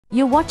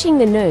You're watching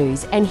the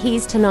news, and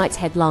here's tonight's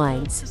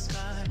headlines.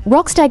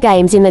 Rockstar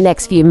Games in the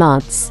next few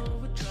months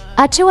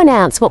are to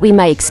announce what we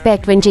may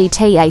expect when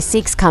GTA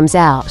 6 comes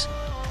out.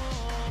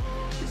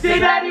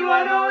 Did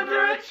anyone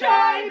order a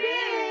Chinese?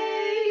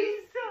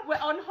 We're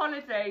on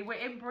holiday, we're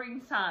in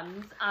Breen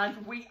Sands,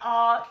 and we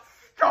are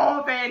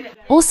starving.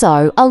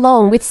 Also,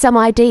 along with some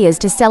ideas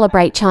to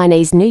celebrate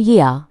Chinese New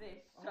Year,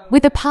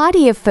 with a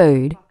party of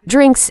food,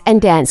 drinks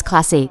and dance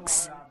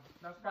classics.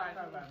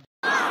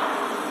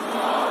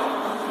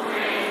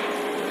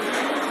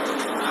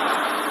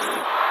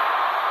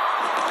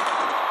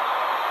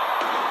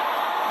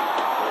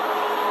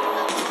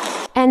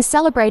 And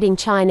celebrating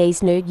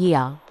Chinese New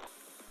Year.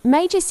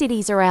 Major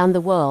cities around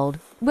the world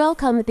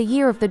welcome the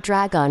Year of the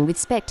Dragon with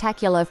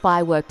spectacular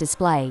firework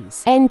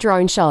displays and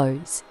drone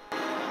shows.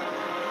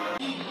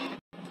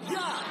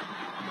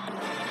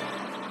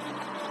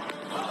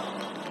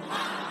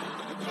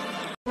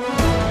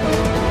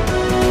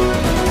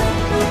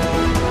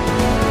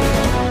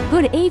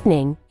 Good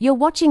evening, you're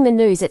watching the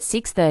news at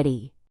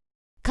 6:30.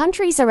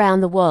 Countries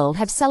around the world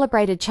have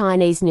celebrated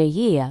Chinese New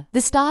Year, the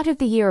start of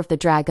the Year of the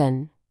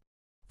Dragon.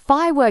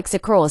 Fireworks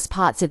across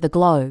parts of the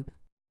globe,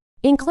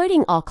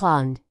 including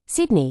Auckland,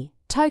 Sydney,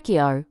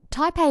 Tokyo,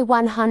 Taipei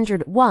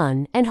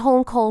 101 and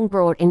Hong Kong,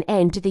 brought an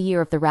end to the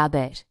Year of the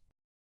Rabbit.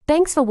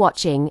 Thanks for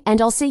watching,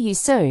 and I'll see you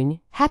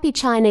soon. Happy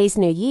Chinese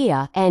New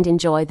Year and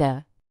enjoy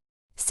the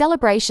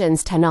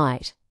celebrations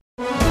tonight.